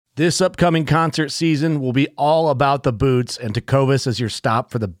This upcoming concert season will be all about the boots, and Tecovas is your stop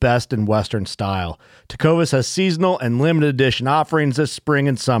for the best in Western style. Tecovas has seasonal and limited edition offerings this spring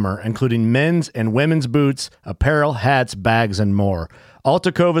and summer, including men's and women's boots, apparel, hats, bags, and more. All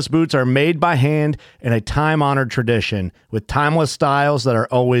Tecovas boots are made by hand in a time-honored tradition with timeless styles that are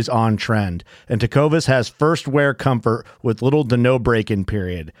always on trend. And Tecovas has first wear comfort with little to no break-in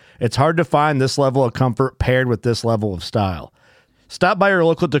period. It's hard to find this level of comfort paired with this level of style. Stop by your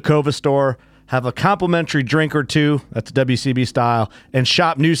local Tecovas store, have a complimentary drink or two, that's WCB style, and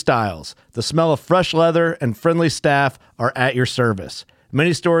shop new styles. The smell of fresh leather and friendly staff are at your service.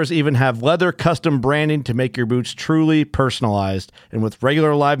 Many stores even have leather custom branding to make your boots truly personalized. And with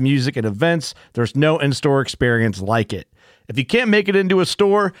regular live music and events, there's no in-store experience like it. If you can't make it into a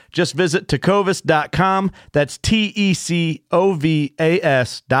store, just visit tecovas.com. That's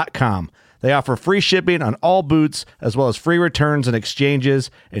TECOVAS.com. They offer free shipping on all boots, as well as free returns and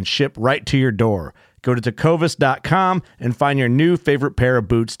exchanges, and ship right to your door. Go to tecovas.com and find your new favorite pair of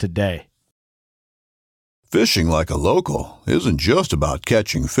boots today. Fishing like a local isn't just about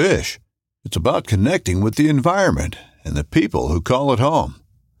catching fish. It's about connecting with the environment and the people who call it home.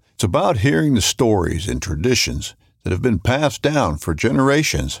 It's about hearing the stories and traditions that have been passed down for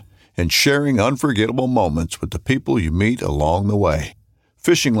generations and sharing unforgettable moments with the people you meet along the way.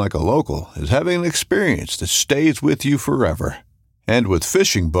 Fishing like a local is having an experience that stays with you forever. And with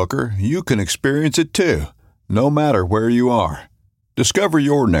Fishing Booker, you can experience it too, no matter where you are. Discover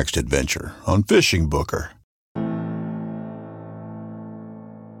your next adventure on Fishing Booker.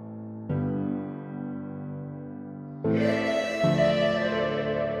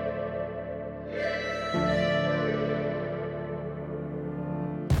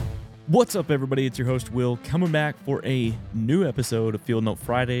 What's up, everybody? It's your host, Will, coming back for a new episode of Field Note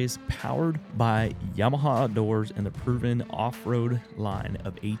Fridays, powered by Yamaha Outdoors and the proven off-road line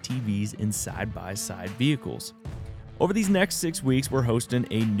of ATVs and side-by-side vehicles. Over these next 6 weeks, we're hosting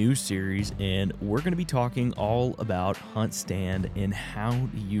a new series, and we're going to be talking all about HuntStand and how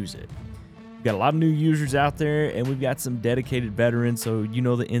to use it. We've got a lot of new users out there, and we've got some dedicated veterans, so you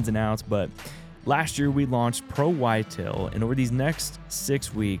know the ins and outs, but last year, we launched Pro Whitetail, and over these next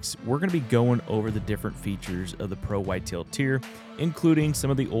 6 weeks, we're going to be going over the different features of the Pro Whitetail tier, including some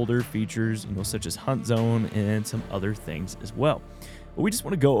of the older features, such as Hunt Zone and some other things as well. But we just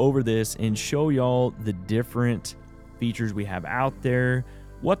want to go over this and show y'all the different features we have out there,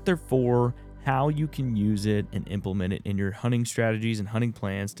 what they're for, how you can use it and implement it in your hunting strategies and hunting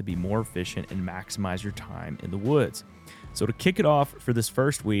plans to be more efficient and maximize your time in the woods. So to kick it off for this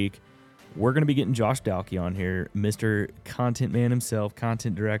first week, we're going to be getting Josh Dalkey on here, Mr. Content Man himself,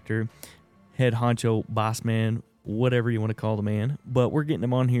 content director, head honcho, boss man, whatever you want to call the man. But we're getting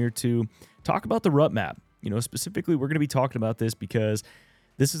him on here to talk about the rut map. Specifically, we're going to be talking about this because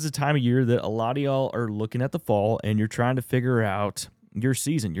this is a time of year that a lot of y'all are looking at the fall and you're trying to figure out your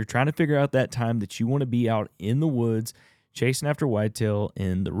season. You're trying to figure out that time that you want to be out in the woods chasing after whitetail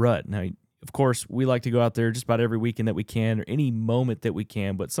in the rut. Now, of course, we like to go out there just about every weekend that we can or any moment that we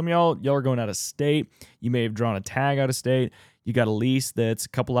can, but some of y'all are going out of state. You may have drawn a tag out of state. You got a lease that's a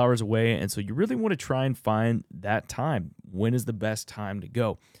couple hours away, and so you really want to try and find that time. When is the best time to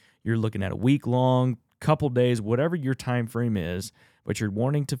go? You're looking at a week long, couple days, whatever your time frame is, but you're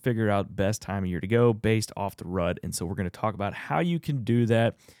wanting to figure out best time of year to go based off the rut, and so we're going to talk about how you can do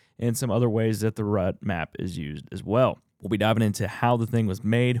that and some other ways that the rut map is used as well. We'll be diving into how the thing was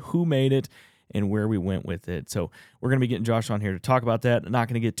made, who made it, and where we went with it. So we're going to be getting Josh on here to talk about that. I'm not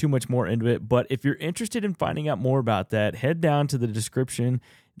going to get too much more into it, but if you're interested in finding out more about that, head down to the description,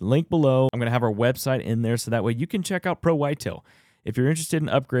 link below. I'm going to have our website in there so that way you can check out Pro Whitetail. If you're interested in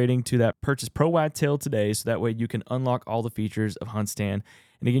upgrading to that, purchase Pro Whitetail today so that way you can unlock all the features of HuntStand.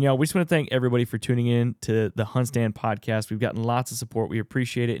 And again, y'all, we just want to thank everybody for tuning in to the HuntStand podcast. We've gotten lots of support. We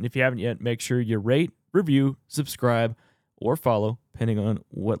appreciate it. And if you haven't yet, make sure you rate, review, subscribe, or follow, depending on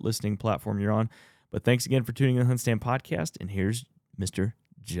what listening platform you're on. But thanks again for tuning in to the HuntStand podcast, and here's Mr.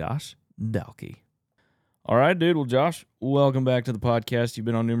 Josh Dalkey. All right, dude. Well, Josh, welcome back to the podcast. You've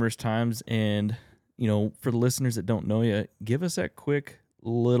been on numerous times, and, for the listeners that don't know you, give us that quick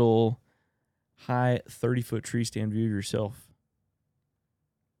little high 30-foot tree stand view of yourself.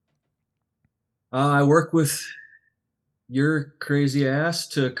 I work with your crazy ass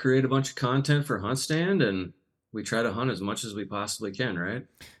to create a bunch of content for HuntStand, and we try to hunt as much as we possibly can, right?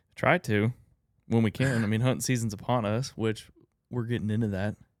 Try to, when we can. Hunting season's upon us, which we're getting into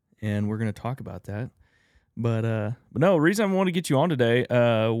that, and we're going to talk about that. But no, the reason I want to get you on today,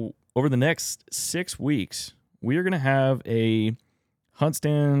 over the next 6 weeks, we are going to have a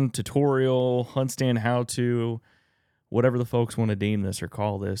HuntStand tutorial, HuntStand how-to. whatever the folks want to deem this or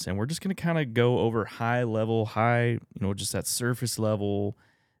call this. And we're just going to kind of go over just that surface level,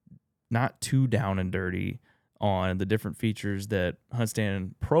 not too down and dirty on the different features that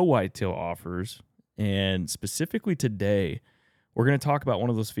HuntStand Pro Whitetail offers. And specifically today, we're going to talk about one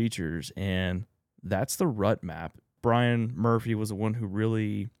of those features, and that's the rut map. Brian Murphy was the one who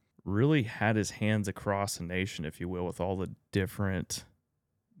really had his hands across the nation, if you will, with all the different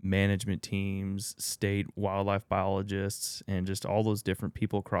management teams, state wildlife biologists, and just all those different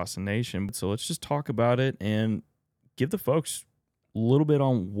people across the nation. So let's just talk about it and give the folks a little bit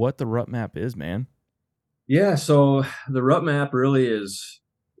on what the rut map is, man. Yeah, so the rut map really is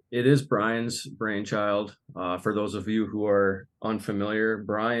Brian's brainchild. For those of you who are unfamiliar,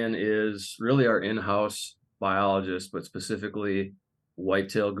 Brian is really our in-house biologist, but specifically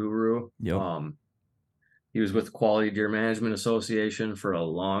whitetail guru. Yep. He was with the Quality Deer Management Association for a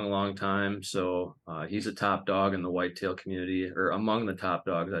long time. So he's a top dog in the whitetail community, or among the top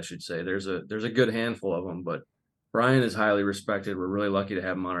dogs, I should say. There's a good handful of them, but Brian is highly respected. We're really lucky to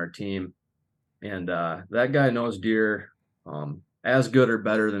have him on our team. And that guy knows deer as good or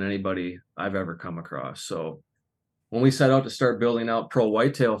better than anybody I've ever come across. So when we set out to start building out Pro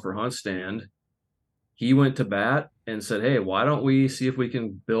Whitetail for HuntStand, he went to bat and said, hey, why don't we see if we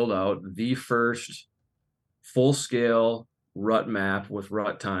can build out the first full-scale rut map with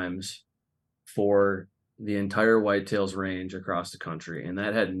rut times for the entire whitetails range across the country. And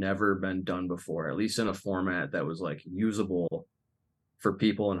that had never been done before, at least in a format that was like usable for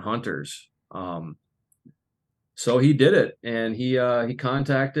people and hunters. So he did it, and he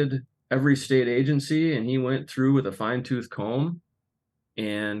contacted every state agency, and he went through with a fine-tooth comb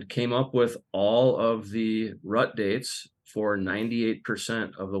and came up with all of the rut dates for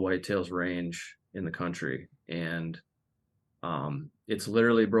 98% of the whitetails range in the country. And it's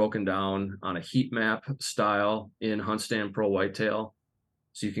literally broken down on a heat map style in HuntStand Pro Whitetail.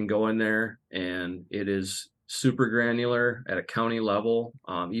 So you can go in there, and it is super granular at a county level,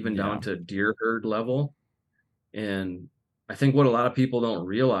 even down to deer herd level. And I think what a lot of people don't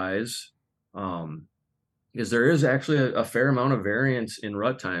realize is there is actually a fair amount of variance in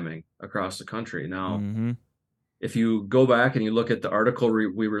rut timing across the country. Now, if you go back and you look at the article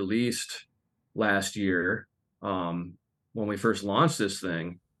we released last year, when we first launched this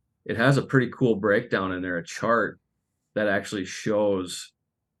thing, it has a pretty cool breakdown in there, a chart that actually shows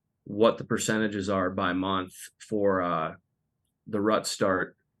what the percentages are by month for the rut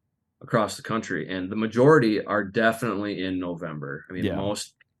start across the country. And the majority are definitely in November. I mean,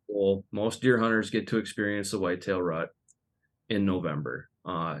 most deer hunters get to experience the whitetail rut in November.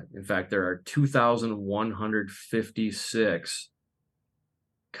 In fact, there are 2,156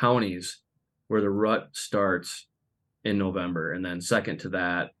 counties where the rut starts in November. And then second to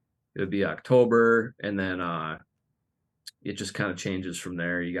that, it would be October. And then it just kind of changes from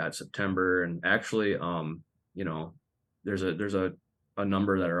there. You got September, and actually, there's a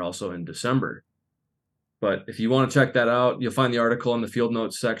number that are also in December. But if you want to check that out, you'll find the article in the field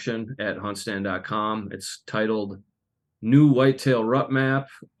notes section at HuntStand.com. It's titled New Whitetail Rut Map,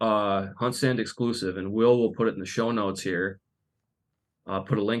 HuntStand exclusive, and will put it in the show notes here.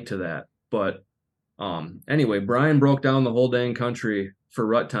 Put a link to that. But anyway, Brian broke down the whole dang country for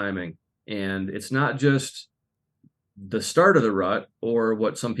rut timing, and it's not just the start of the rut, or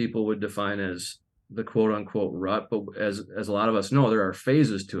what some people would define as the quote unquote rut, but as a lot of us know, there are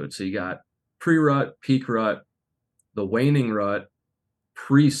phases to it. So you got pre-rut, peak rut, the waning rut,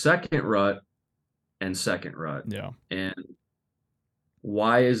 pre-second rut, and second rut. Yeah. And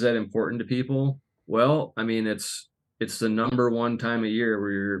why is that important to people? Well, I mean, it's the number one time of year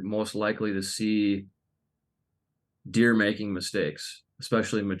where you're most likely to see deer making mistakes,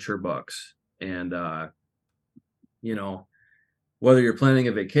 especially mature bucks. And whether you're planning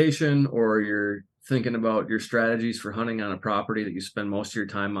a vacation or you're thinking about your strategies for hunting on a property that you spend most of your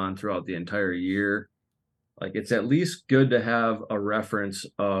time on throughout the entire year, like, it's at least good to have a reference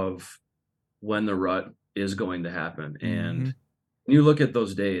of when the rut is going to happen. And when you look at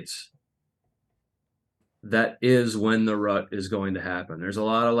those dates, that is when the rut is going to happen. There's a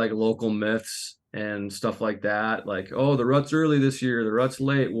lot of like local myths and stuff like that. Like, oh, the rut's early this year, the rut's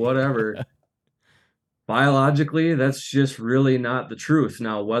late, whatever. Biologically, that's just really not the truth.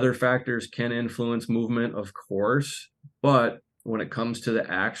 Now, weather factors can influence movement, of course, but when it comes to the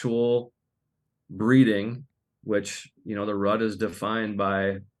actual breeding, which, the rut is defined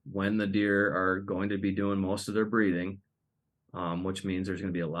by when the deer are going to be doing most of their breeding, which means there's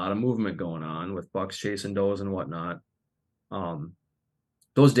going to be a lot of movement going on with bucks chasing does and whatnot.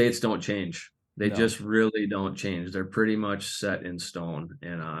 Those dates don't change They No. just really don't change. They're pretty much set in stone.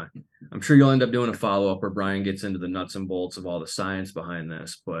 And I'm sure you'll end up doing a follow-up where Brian gets into the nuts and bolts of all the science behind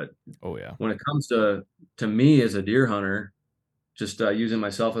this. But Oh yeah. when it comes to me as a deer hunter, just using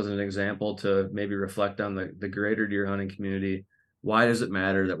myself as an example to maybe reflect on the greater deer hunting community, why does it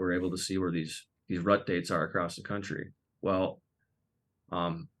matter that we're able to see where these rut dates are across the country? Well,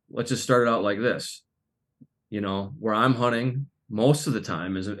 let's just start it out like this. Where I'm hunting most of the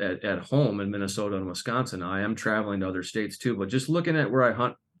time is at home in Minnesota and Wisconsin. I am traveling to other states too, but just looking at where I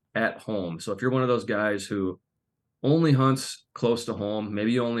hunt at home. So if you're one of those guys who only hunts close to home,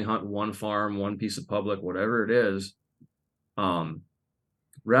 maybe you only hunt one farm, one piece of public, whatever it is,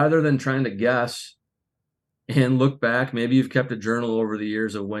 rather than trying to guess and look back, maybe you've kept a journal over the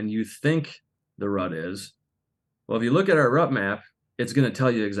years of when you think the rut is. Well, if you look at our rut map, it's going to tell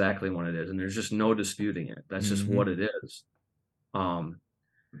you exactly when it is, and there's just no disputing it. That's just what it is.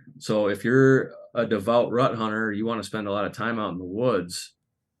 So if you're a devout rut hunter, you want to spend a lot of time out in the woods,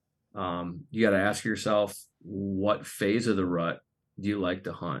 you got to ask yourself, what phase of the rut do you like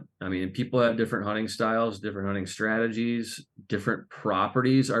to hunt? I mean, people have different hunting styles, different hunting strategies, different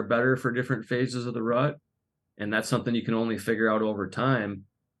properties are better for different phases of the rut. And that's something you can only figure out over time.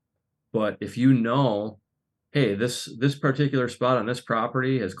 But if you know, hey, this particular spot on this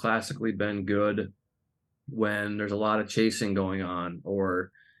property has classically been good when there's a lot of chasing going on,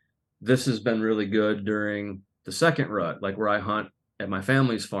 or this has been really good during the second rut, like where I hunt at my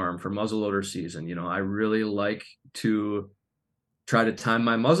family's farm for muzzleloader season. I really like to try to time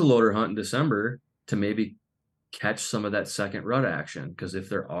my muzzleloader hunt in December to maybe catch some of that second rut action, because if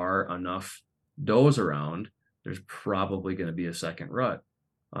there are enough does around, there's probably going to be a second rut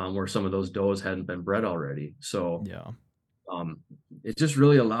where some of those does hadn't been bred already. So Yeah. It just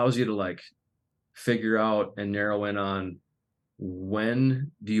really allows you to like figure out and narrow in on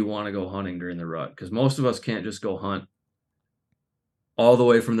when do you want to go hunting during the rut, because most of us can't just go hunt all the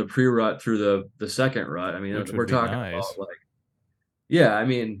way from the pre-rut through the second rut. I mean, Which we're would be talking nice. about like, yeah, I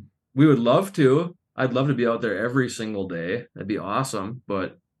mean, we would love to. I'd love to be out there every single day. That'd be awesome.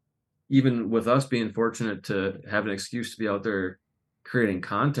 But even with us being fortunate to have an excuse to be out there creating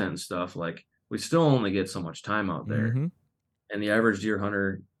content and stuff, like we still only get so much time out there. Mm-hmm. And the average deer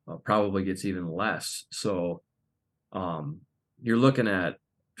hunter probably gets even less. So you're looking at,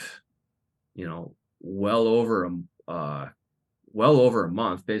 well over a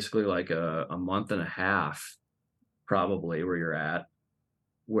month, basically like a month and a half, probably where you're at,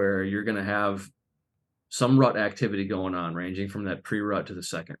 where you're going to have some rut activity going on, ranging from that pre-rut to the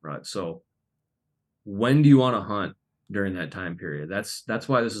second rut. So when do you want to hunt during that time period? That's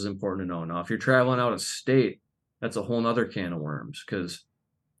why this is important to know. Now, if you're traveling out of state, that's a whole nother can of worms, because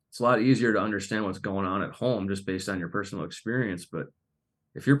it's a lot easier to understand what's going on at home just based on your personal experience. But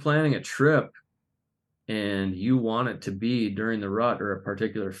if you're planning a trip and you want it to be during the rut or a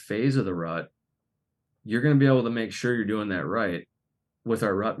particular phase of the rut, you're going to be able to make sure you're doing that right with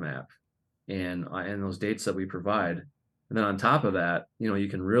our rut map and those dates that we provide. And then on top of that, you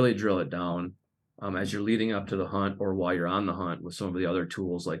can really drill it down as you're leading up to the hunt or while you're on the hunt with some of the other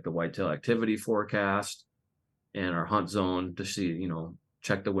tools like the whitetail activity forecast and our hunt zone to see,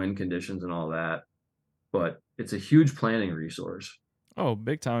 check the wind conditions and all that. But it's a huge planning resource. Oh,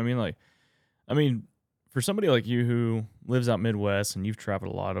 big time. I mean, for somebody like you who lives out Midwest and you've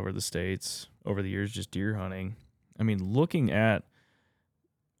traveled a lot over the states over the years, just deer hunting, I mean, looking at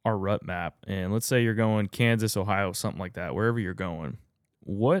our rut map, and let's say you're going Kansas, Ohio, something like that, wherever you're going,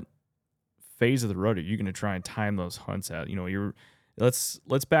 what phase of the rut are you going to try and time those hunts at?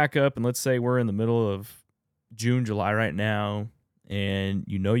 Let's back up and let's say we're in the middle of June, July right now, and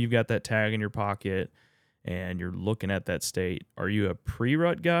you've got that tag in your pocket and you're looking at that state. Are you a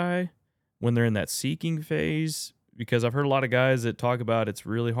pre-rut guy when they're in that seeking phase? Because I've heard a lot of guys that talk about it's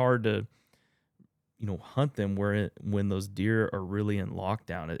really hard to hunt them when those deer are really in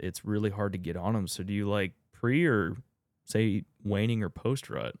lockdown. It's really hard to get on them. So do you like pre or say waning or post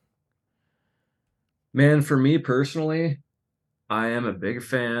rut? Man, for me personally, I am a big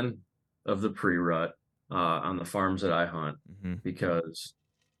fan of the pre-rut on the farms that I hunt, because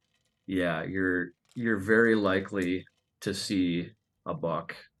you're very likely to see a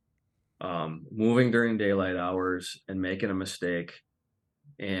buck moving during daylight hours and making a mistake,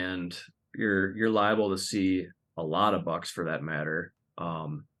 and you're liable to see a lot of bucks for that matter.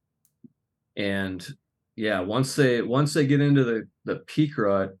 And once they get into the peak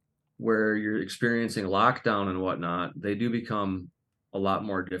rut where you're experiencing lockdown and whatnot, they do become a lot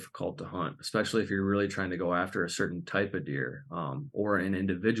more difficult to hunt, especially if you're really trying to go after a certain type of deer or an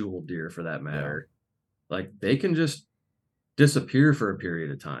individual deer for that matter. Like they can just disappear for a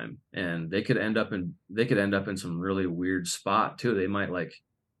period of time, and they could end up in some really weird spot too. They might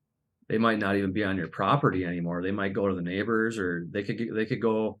not even be on your property anymore. They might go to the neighbors, or they could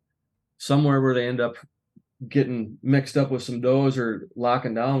go somewhere where they end up getting mixed up with some does or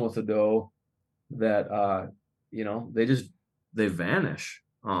locking down with a doe that they vanish.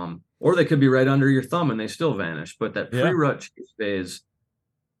 Or they could be right under your thumb and they still vanish. But that Yeah. pre-rut chase phase,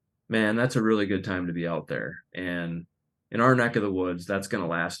 man, that's a really good time to be out there. And in our neck of the woods, that's going to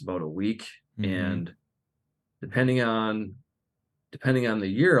last about a week. And depending on the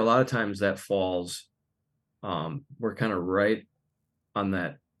year, a lot of times that falls, we're kind of right on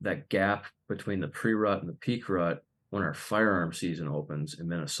that gap between the pre-rut and the peak rut when our firearm season opens in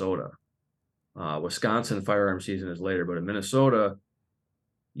Minnesota. Wisconsin firearm season is later, but in Minnesota,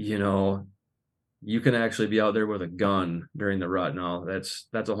 you can actually be out there with a gun during the rut. Now, that's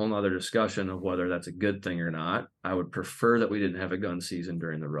a whole nother discussion of whether that's a good thing or not. I would prefer that we didn't have a gun season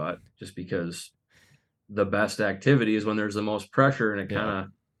during the rut, just because the best activity is when there's the most pressure, and it kind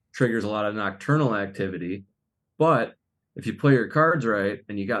of triggers a lot of nocturnal activity. But if you play your cards right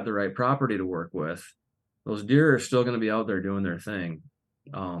and you got the right property to work with, those deer are still going to be out there doing their thing.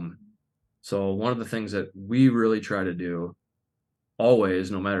 So one of the things that we really try to do always,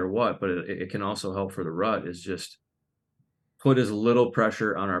 no matter what, but it can also help for the rut, is just put as little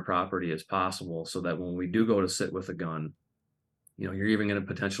pressure on our property as possible, so that when we do go to sit with a gun, you're even going to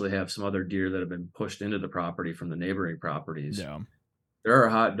potentially have some other deer that have been pushed into the property from the neighboring properties. Yeah. There are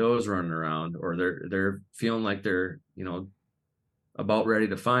hot does running around, or they're feeling like they're, about ready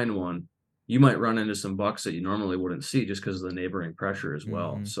to find one. You might run into some bucks that you normally wouldn't see just because of the neighboring pressure as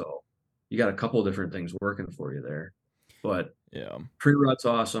well. So you got a couple different things working for you there. But yeah, pre-rut's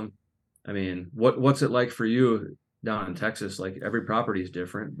awesome. I mean, what's it like for you down in Texas? Like, every property is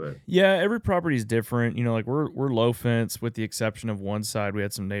different, but yeah, every property is different. Like we're low fence, with the exception of one side. We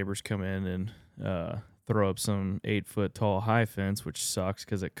had some neighbors come in and throw up some 8-foot tall high fence, which sucks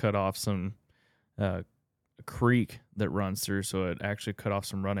because it cut off some a creek that runs through, so it actually cut off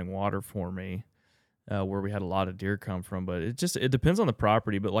some running water for me, where we had a lot of deer come from. But it depends on the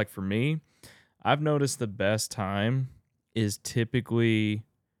property. But like for me, I've noticed the best time is typically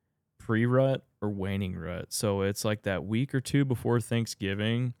pre-rut or waning rut. So it's like that week or two before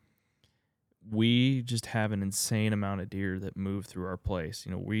Thanksgiving, we just have an insane amount of deer that move through our place.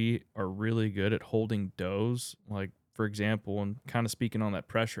 We are really good at holding does. Like, for example, and kind of speaking on that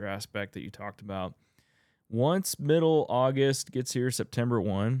pressure aspect that you talked about, once middle August gets here, September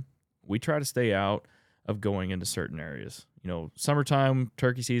 1, we try to stay out of going into certain areas. Summertime,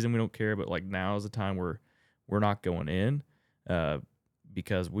 turkey season, we don't care, but like now is the time where we're not going in,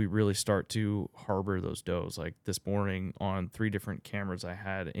 because we really start to harbor those does. Like this morning on 3 different cameras, I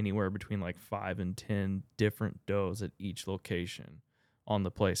had anywhere between like 5 and 10 different does at each location on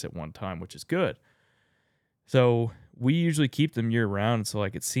the place at one time, which is good. So we usually keep them year round. So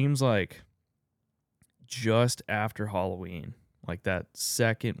like it seems like just after Halloween, like that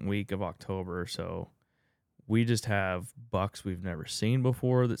second week of October or so, we just have bucks we've never seen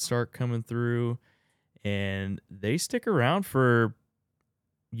before that start coming through, and they stick around for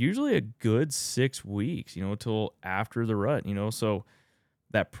usually a good 6 weeks, until after the rut, so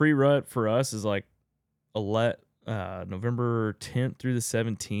that pre-rut for us is like November 10th through the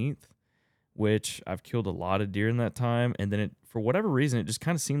 17th, which I've killed a lot of deer in that time. And then for whatever reason, it just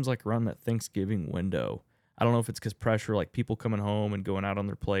kind of seems like around that Thanksgiving window. I don't know if it's because pressure, like people coming home and going out on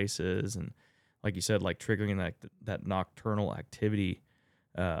their places, and like you said, like triggering that nocturnal activity.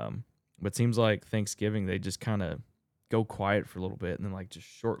 But it seems like Thanksgiving, they just kind of go quiet for a little bit. And then like just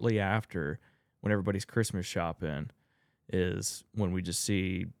shortly after, when everybody's Christmas shopping, is when we just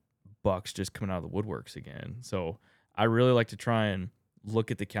see bucks just coming out of the woodworks again. So I really like to try and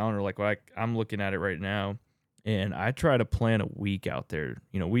look at the calendar. Like I'm looking at it right now, and I try to plan a week out there.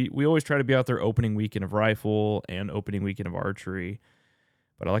 We always try to be out there opening weekend of rifle and opening weekend of archery,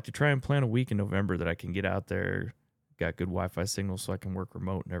 but I like to try and plan a week in November that I can get out there, got good Wi-Fi signal so I can work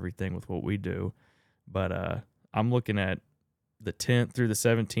remote and everything with what we do. But I'm looking at the 10th through the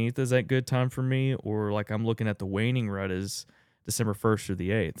 17th is that good time for me, or like I'm looking at the waning rut is December 1st through the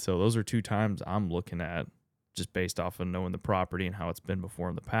 8th. So those are 2 times I'm looking at, just based off of knowing the property and how it's been before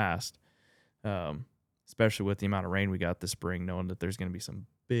in the past. Especially with the amount of rain we got this spring, knowing that there's going to be some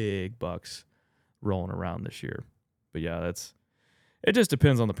big bucks rolling around this year. But yeah, it just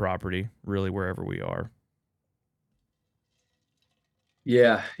depends on the property, really, wherever we are.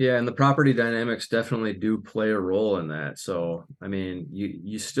 Yeah, and the property dynamics definitely do play a role in that. So, I mean,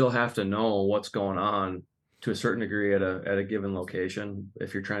 you still have to know what's going on to a certain degree at a given location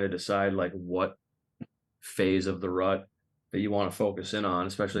if you're trying to decide like what phase of the rut that you want to focus in on,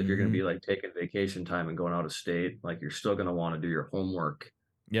 especially if you're going to be like taking vacation time and going out of state. Like you're still going to want to do your homework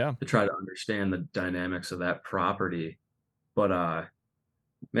Yeah. to try to understand the dynamics of that property. But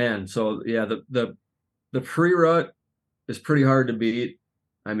man, so yeah, the pre-rut is pretty hard to beat.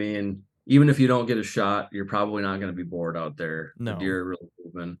 I mean, even if you don't get a shot, you're probably not going to be bored out there. No. The deer are really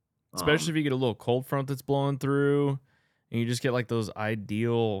moving. Especially if you get a little cold front that's blowing through and you just get like those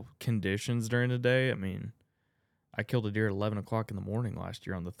ideal conditions during the day. I mean, I killed a deer at 11 o'clock in the morning last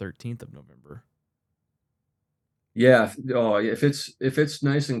year on the 13th of November. Yeah. Oh, if it's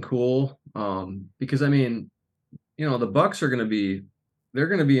nice and cool, because I mean, you know, the bucks they're going to be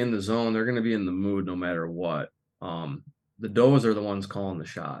in the zone. They're going to be in the mood no matter what. The does are the ones calling the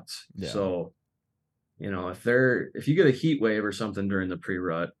shots. Yeah. So, you know, if you get a heat wave or something during the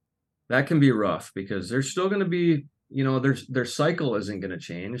pre-rut, that can be rough because they're still going to be, you know, their cycle isn't going to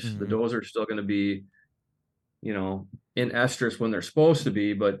change. The does are still going to be, you know, in estrus when they're supposed to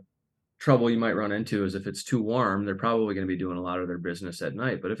be, but trouble you might run into is if it's too warm, they're probably going to be doing a lot of their business at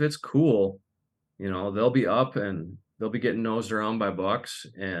night. But if it's cool, you know, they'll be up and they'll be getting nosed around by bucks,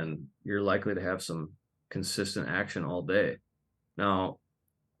 and you're likely to have some consistent action all day. Now,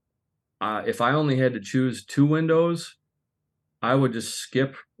 if I only had to choose 2 windows, I would just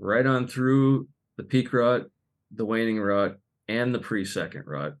skip right on through the peak rut, the waning rut, and the pre-second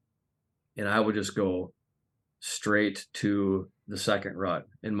rut. And I would just go straight to the second rut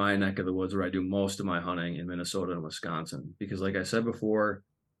in my neck of the woods where I do most of my hunting in Minnesota and Wisconsin. Because like I said before,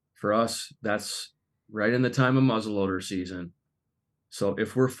 for us, that's right in the time of muzzleloader season. So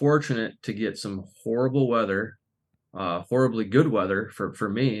if we're fortunate to get some horrible weather, horribly good weather for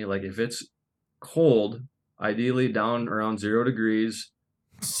me, like if it's cold, ideally down around 0 degrees.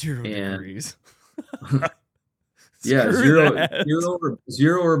 0 degrees. Yeah,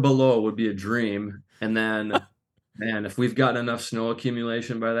 zero or below would be a dream. And then, man, if we've gotten enough snow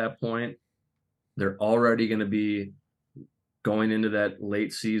accumulation by that point, they're already going to be going into that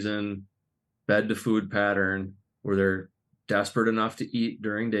late season bed to food pattern where they're desperate enough to eat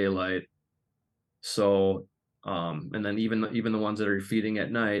during daylight. So, and then even the ones that are feeding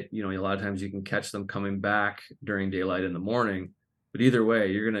at night, you know, a lot of times you can catch them coming back during daylight in the morning. But either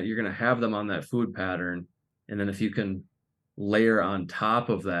way, you're gonna have them on that food pattern. And then if you can layer on top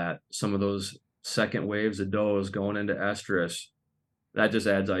of that some of those second waves of does going into estrus, that just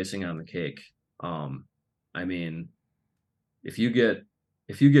adds icing on the cake. I mean, if you get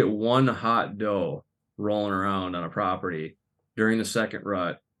one hot doe rolling around on a property during the second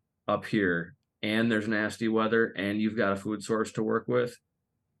rut up here, and there's nasty weather, and you've got a food source to work with,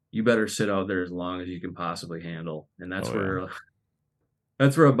 you better sit out there as long as you can possibly handle. And that's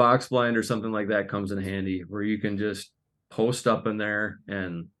that's where a box blind or something like that comes in handy, where you can just post up in there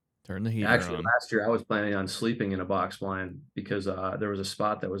and turn the heat actually on. Last year I was planning on sleeping in a box blind because there was a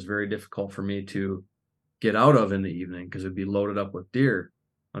spot that was very difficult for me to get out of in the evening because it'd be loaded up with deer.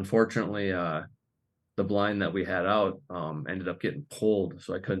 Unfortunately, the blind that we had out ended up getting pulled,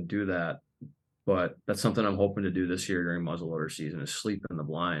 so I couldn't do that. But that's something I'm hoping to do this year during muzzleloader season, is sleep in the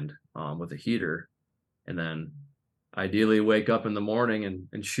blind with a heater, and then ideally wake up in the morning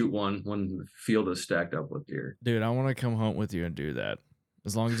and shoot one when the field is stacked up with deer. Dude, I want to come hunt with you and do that.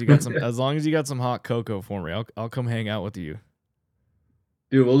 As long as you got some, as long as you got some hot cocoa for me, I'll come hang out with you.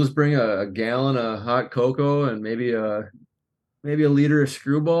 Dude, we'll just bring a gallon of hot cocoa and maybe a liter of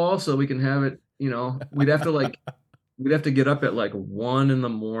screwball so we can have it. You know, we'd have to get up at like 1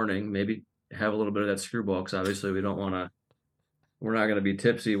 a.m, maybe have a little bit of that screwball because obviously we're not going to be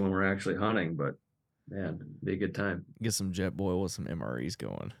tipsy when we're actually hunting, but man, it'd be a good time. Get some jet boil with some MREs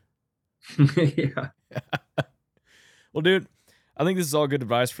going. Yeah. Well, dude, I think this is all good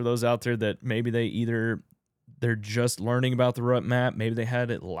advice for those out there that maybe they're just learning about the rut map. Maybe they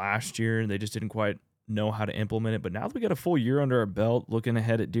had it last year and they just didn't quite know how to implement it. But now that we got a full year under our belt, looking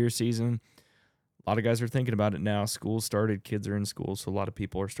ahead at deer season, a lot of guys are thinking about it now. School started, kids are in school, so a lot of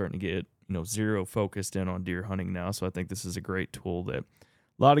people are starting to get, zero focused in on deer hunting now. So I think this is a great tool that a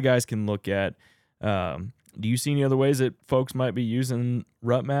lot of guys can look at. Do you see any other ways that folks might be using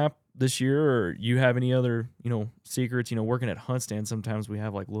rut map this year, or you have any other, secrets? Working at HuntStand, sometimes we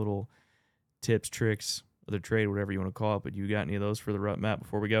have like little tips, tricks, or the trade, whatever you want to call it. But you got any of those for the rut map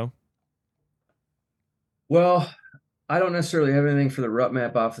before we go? Well, I don't necessarily have anything for the rut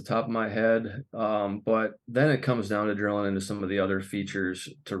map off the top of my head, but then it comes down to drilling into some of the other features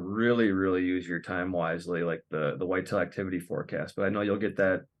to really, really use your time wisely, like the whitetail activity forecast. But I know you'll get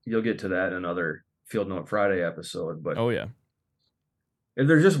to that in another Field Note Friday episode. But oh yeah, if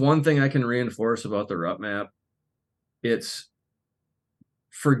there's just one thing I can reinforce about the rut map, it's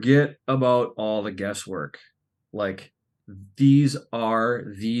forget about all the guesswork. Like these are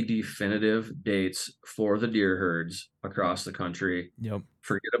the definitive dates for the deer herds across the country. Yep.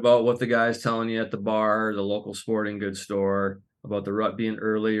 Forget about what the guy's telling you at the bar, the local sporting goods store, about the rut being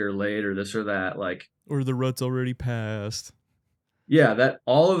early or late or this or that. Like, or the rut's already passed. Yeah, that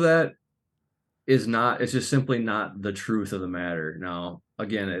all of that is not, it's just simply not the truth of the matter. Now,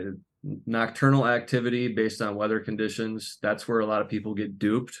 again, nocturnal activity based on weather conditions, that's where a lot of people get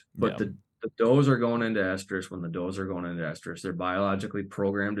duped. But the does are going into estrus. When the does are going into estrus, they're biologically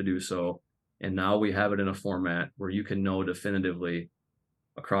programmed to do so. And now we have it in a format where you can know definitively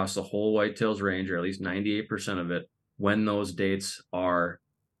across the whole whitetails range, or at least 98% of it, when those dates are,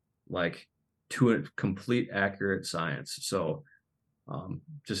 like, to a complete accurate science. So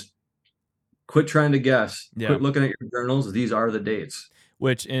just quit trying to guess. Yeah. Quit looking at your journals. These are the dates.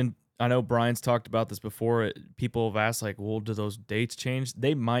 Which, and I know Brian's talked about this before. People have asked, like, well, do those dates change?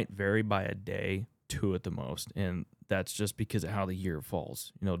 They might vary by a day, 2 at the most. And that's just because of how the year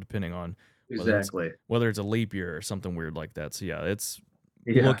falls, depending on whether it's a leap year or something weird like that. So,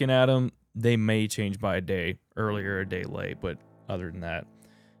 looking at them, they may change by a day earlier, a day late. But other than that,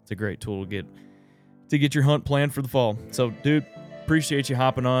 it's a great tool to get your hunt planned for the fall. So, dude, appreciate you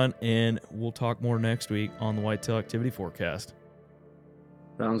hopping on, and we'll talk more next week on the Whitetail Activity Forecast.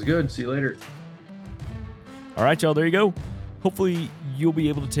 Sounds good. See you later. All right, y'all, there you go. Hopefully you'll be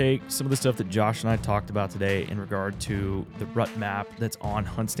able to take some of the stuff that Josh and I talked about today in regard to the rut map that's on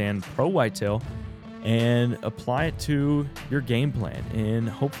HuntStand Pro Whitetail and apply it to your game plan. And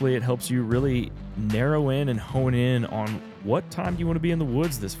hopefully it helps you really narrow in and hone in on what time you want to be in the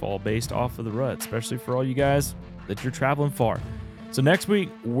woods this fall based off of the rut, especially for all you guys that you're traveling far. So next week,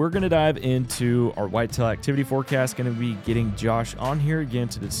 we're going to dive into our whitetail activity forecast. Going to be getting Josh on here again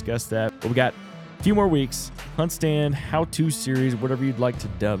to discuss that. But we got a few more weeks, HuntStand how-to series, whatever you'd like to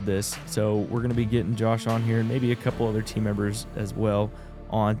dub this. So we're going to be getting Josh on here and maybe a couple other team members as well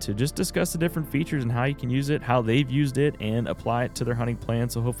on to just discuss the different features and how you can use it, how they've used it, and apply it to their hunting plan.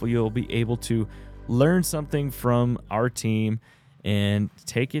 So hopefully you'll be able to learn something from our team and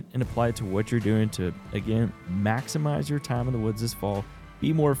take it and apply it to what you're doing to, again, maximize your time in the woods this fall,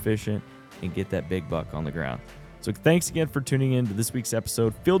 be more efficient, and get that big buck on the ground. So thanks again for tuning in to this week's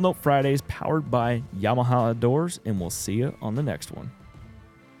episode, Field Note Fridays, powered by Yamaha Outdoors, and we'll see you on the next one.